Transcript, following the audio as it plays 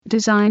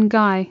Design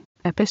Guy,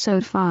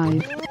 Episode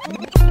 5.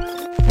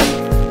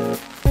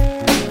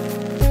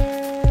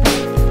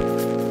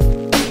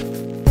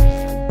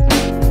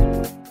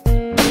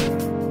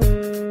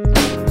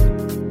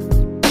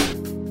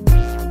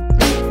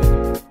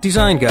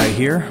 Design Guy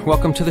here.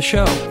 Welcome to the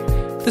show.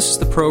 This is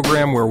the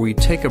program where we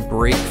take a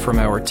break from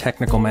our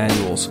technical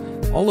manuals,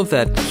 all of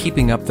that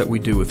keeping up that we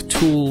do with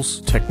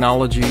tools,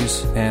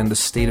 technologies, and the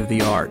state of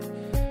the art.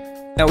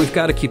 Now, we've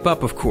got to keep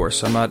up, of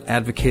course. I'm not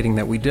advocating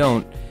that we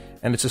don't,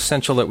 and it's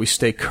essential that we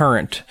stay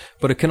current,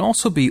 but it can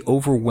also be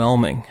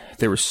overwhelming.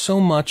 There is so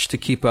much to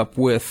keep up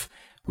with.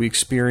 We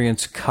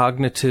experience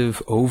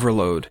cognitive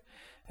overload,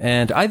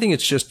 and I think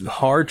it's just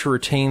hard to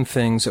retain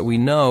things that we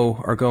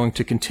know are going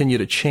to continue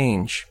to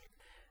change.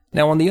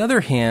 Now, on the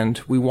other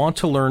hand, we want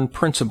to learn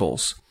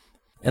principles.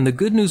 And the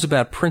good news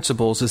about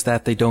principles is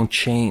that they don't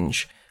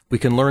change. We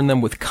can learn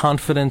them with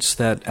confidence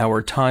that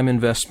our time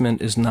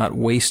investment is not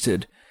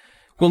wasted.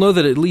 We'll know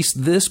that at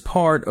least this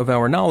part of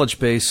our knowledge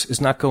base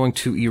is not going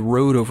to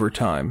erode over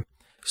time.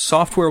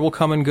 Software will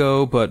come and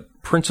go,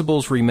 but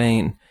principles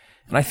remain.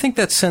 And I think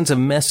that sends a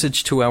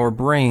message to our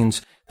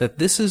brains that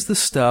this is the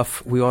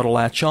stuff we ought to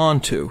latch on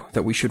to,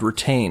 that we should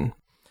retain.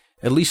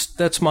 At least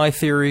that's my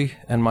theory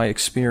and my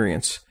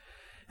experience.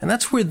 And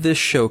that's where this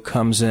show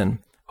comes in.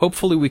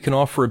 Hopefully we can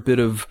offer a bit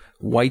of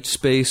white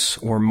space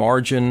or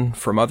margin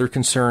from other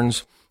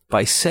concerns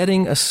by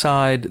setting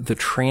aside the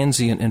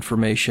transient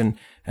information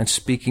and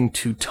speaking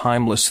to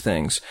timeless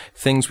things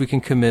we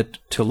can commit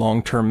to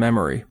long-term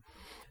memory.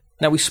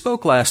 Now, we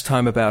spoke last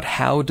time about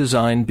how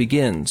design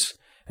begins,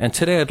 and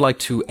today I'd like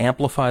to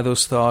amplify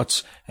those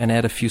thoughts and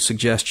add a few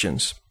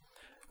suggestions.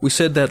 We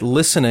said that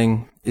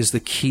listening is the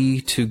key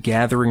to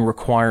gathering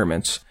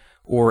requirements,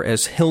 or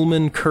as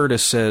Hillman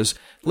Curtis says,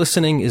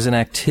 listening is an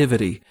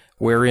activity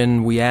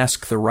wherein we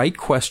ask the right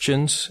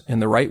questions in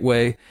the right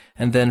way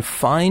and then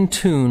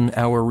fine-tune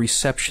our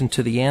reception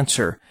to the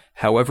answer,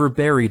 however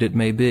buried it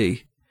may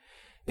be.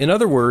 In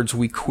other words,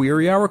 we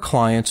query our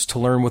clients to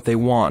learn what they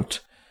want.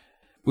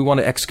 We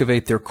want to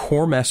excavate their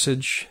core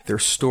message, their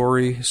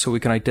story, so we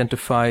can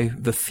identify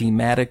the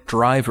thematic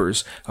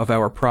drivers of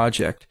our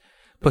project.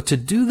 But to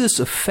do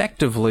this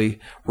effectively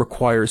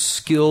requires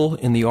skill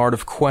in the art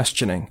of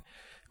questioning.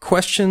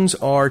 Questions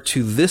are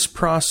to this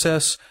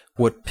process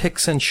what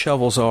picks and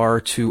shovels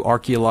are to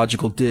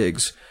archaeological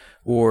digs.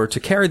 Or to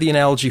carry the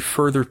analogy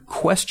further,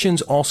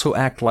 questions also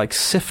act like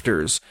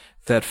sifters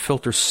that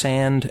filter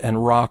sand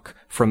and rock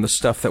from the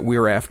stuff that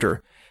we're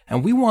after.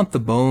 And we want the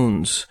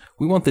bones.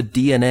 We want the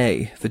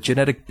DNA, the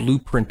genetic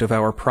blueprint of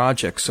our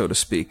project, so to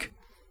speak.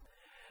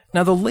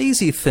 Now, the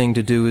lazy thing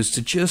to do is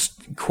to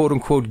just,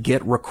 quote-unquote,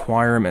 get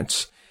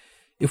requirements.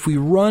 If we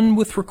run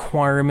with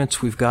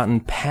requirements we've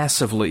gotten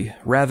passively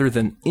rather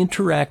than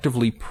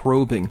interactively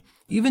probing,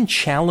 even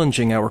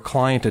challenging our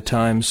client at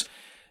times,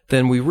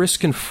 then we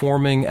risk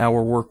informing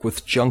our work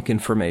with junk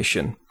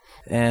information.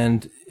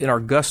 And in our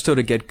gusto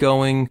to get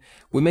going,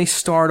 we may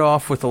start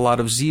off with a lot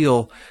of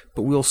zeal,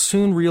 but we'll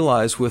soon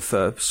realize with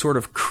a sort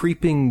of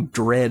creeping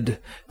dread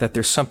that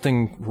there's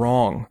something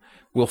wrong.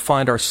 We'll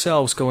find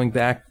ourselves going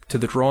back to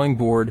the drawing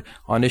board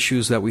on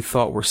issues that we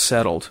thought were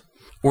settled.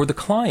 Or the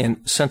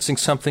client, sensing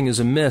something is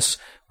amiss,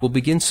 will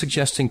begin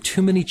suggesting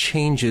too many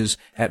changes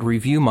at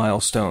review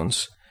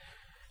milestones.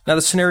 Now,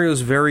 the scenario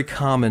is very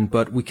common,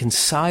 but we can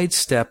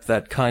sidestep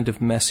that kind of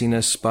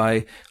messiness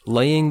by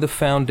laying the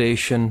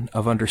foundation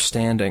of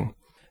understanding.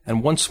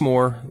 And once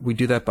more, we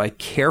do that by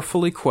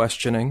carefully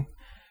questioning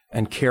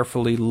and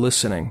carefully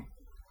listening.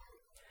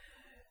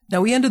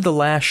 Now, we ended the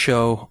last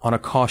show on a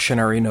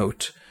cautionary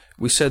note.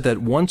 We said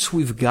that once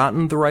we've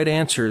gotten the right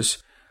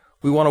answers,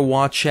 we want to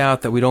watch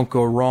out that we don't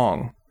go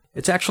wrong.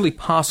 It's actually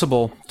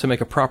possible to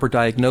make a proper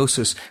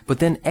diagnosis, but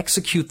then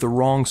execute the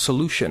wrong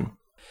solution.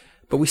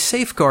 But we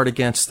safeguard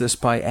against this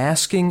by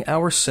asking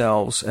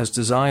ourselves, as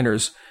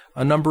designers,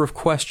 a number of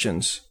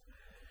questions.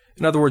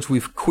 In other words,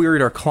 we've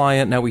queried our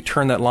client, now we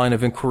turn that line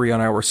of inquiry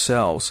on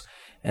ourselves.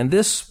 And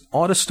this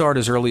ought to start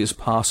as early as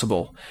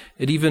possible.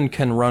 It even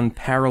can run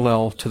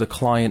parallel to the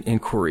client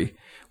inquiry.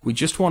 We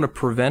just want to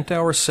prevent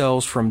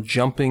ourselves from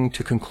jumping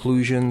to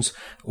conclusions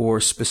or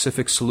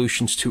specific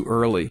solutions too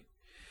early.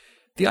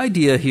 The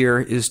idea here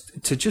is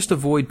to just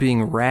avoid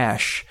being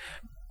rash.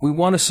 We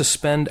want to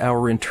suspend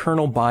our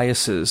internal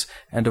biases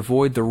and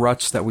avoid the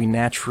ruts that we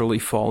naturally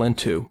fall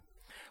into.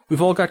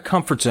 We've all got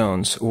comfort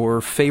zones or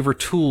favorite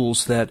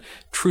tools that,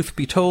 truth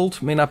be told,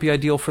 may not be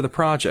ideal for the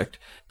project.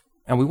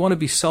 And we want to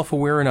be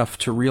self-aware enough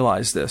to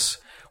realize this.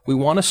 We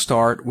want to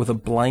start with a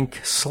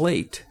blank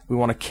slate. We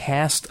want to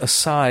cast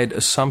aside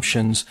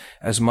assumptions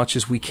as much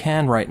as we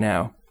can right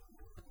now.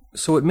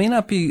 So it may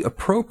not be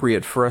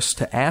appropriate for us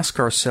to ask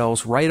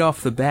ourselves right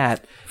off the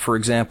bat, for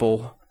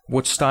example,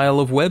 what style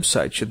of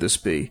website should this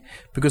be?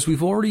 Because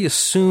we've already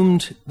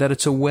assumed that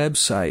it's a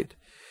website.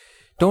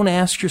 Don't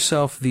ask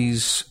yourself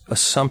these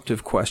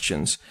assumptive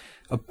questions.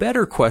 A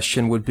better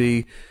question would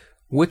be,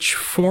 which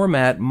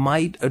format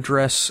might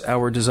address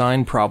our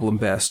design problem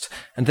best?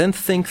 And then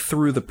think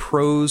through the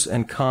pros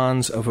and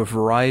cons of a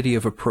variety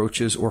of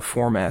approaches or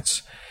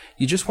formats.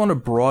 You just want to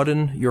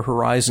broaden your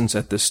horizons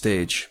at this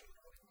stage.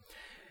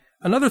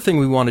 Another thing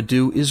we want to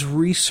do is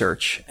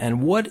research.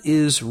 And what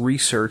is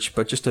research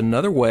but just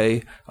another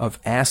way of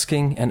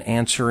asking and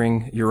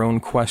answering your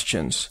own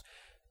questions?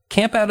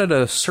 Camp out at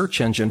a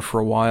search engine for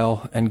a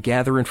while and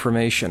gather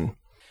information.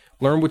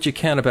 Learn what you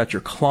can about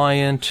your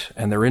client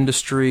and their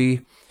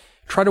industry.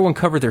 Try to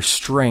uncover their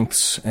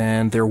strengths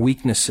and their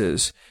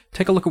weaknesses.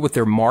 Take a look at what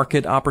their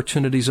market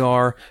opportunities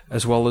are,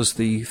 as well as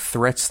the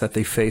threats that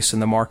they face in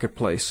the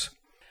marketplace.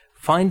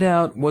 Find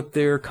out what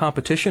their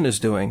competition is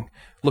doing.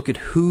 Look at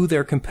who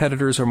their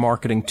competitors are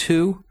marketing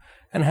to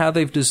and how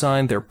they've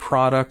designed their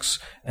products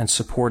and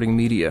supporting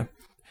media.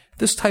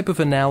 This type of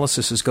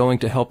analysis is going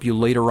to help you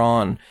later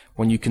on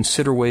when you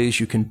consider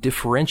ways you can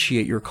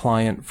differentiate your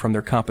client from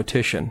their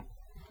competition.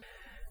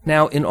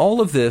 Now, in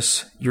all of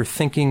this, you're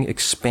thinking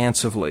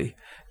expansively.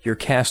 You're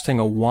casting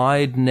a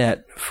wide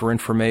net for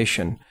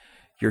information.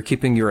 You're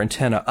keeping your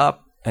antenna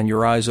up and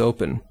your eyes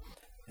open.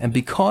 And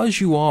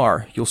because you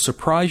are, you'll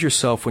surprise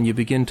yourself when you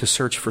begin to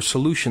search for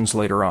solutions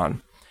later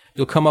on.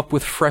 You'll come up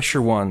with fresher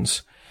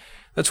ones.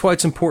 That's why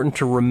it's important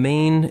to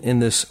remain in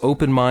this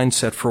open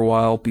mindset for a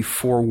while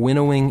before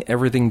winnowing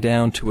everything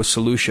down to a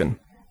solution.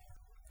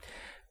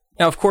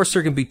 Now, of course,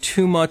 there can be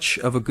too much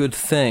of a good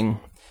thing,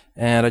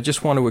 and I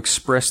just want to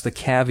express the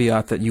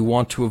caveat that you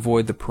want to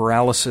avoid the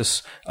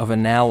paralysis of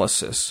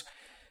analysis.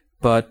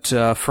 But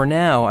for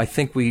now, I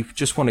think we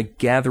just want to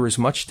gather as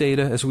much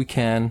data as we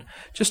can.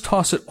 Just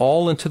toss it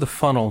all into the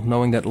funnel,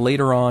 knowing that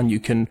later on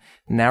you can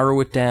narrow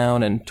it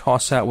down and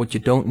toss out what you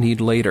don't need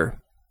later.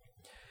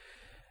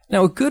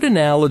 Now, a good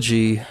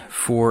analogy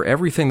for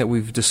everything that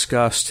we've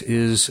discussed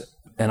is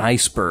an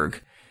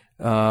iceberg.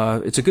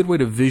 It's a good way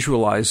to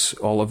visualize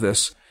all of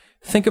this.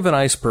 Think of an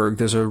iceberg.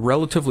 There's a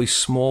relatively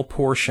small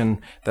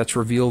portion that's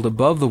revealed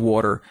above the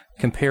water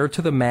compared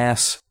to the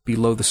mass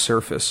below the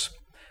surface.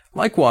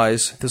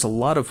 Likewise, there's a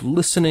lot of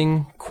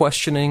listening,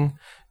 questioning,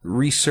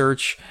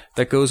 research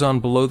that goes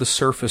on below the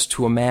surface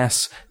to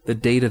amass the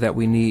data that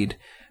we need.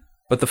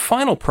 But the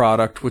final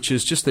product, which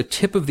is just the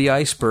tip of the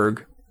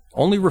iceberg,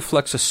 only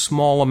reflects a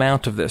small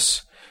amount of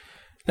this.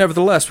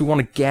 Nevertheless, we want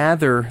to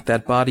gather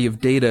that body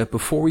of data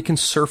before we can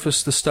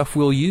surface the stuff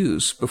we'll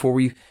use, before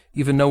we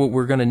even know what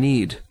we're going to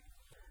need.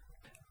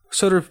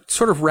 So to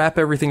sort of wrap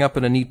everything up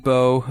in a neat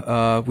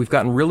bow, we've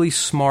gotten really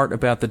smart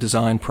about the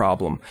design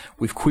problem.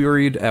 We've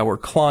queried our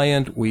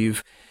client,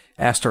 we've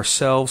asked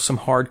ourselves some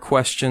hard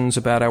questions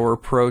about our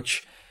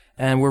approach,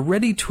 and we're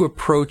ready to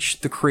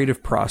approach the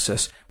creative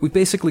process. We've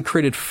basically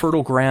created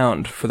fertile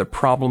ground for the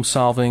problem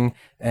solving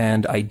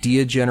and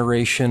idea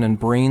generation and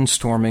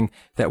brainstorming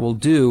that we'll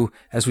do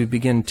as we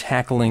begin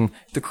tackling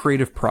the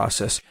creative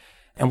process.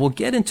 And we'll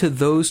get into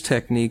those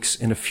techniques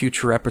in a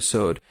future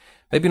episode.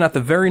 Maybe not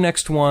the very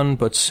next one,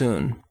 but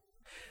soon.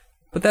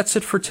 But that's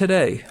it for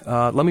today.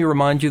 Let me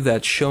remind you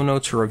that show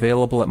notes are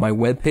available at my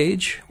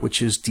webpage,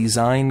 which is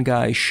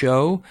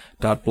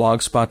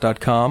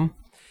designguyshow.blogspot.com.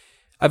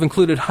 I've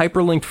included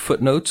hyperlinked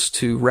footnotes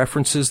to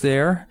references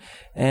there.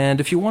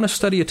 And if you want to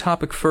study a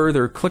topic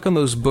further, click on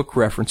those book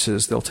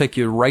references. They'll take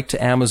you right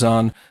to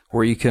Amazon,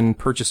 where you can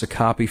purchase a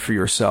copy for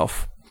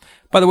yourself.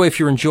 By the way, if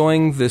you're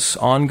enjoying this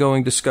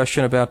ongoing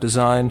discussion about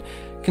design,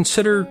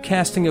 consider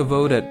casting a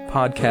vote at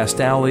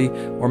Podcast Alley,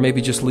 or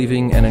maybe just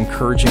leaving an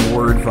encouraging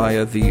word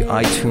via the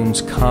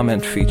iTunes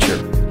comment feature.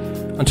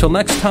 Until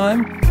next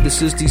time,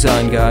 this is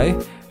Design Guy.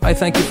 I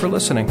thank you for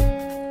listening.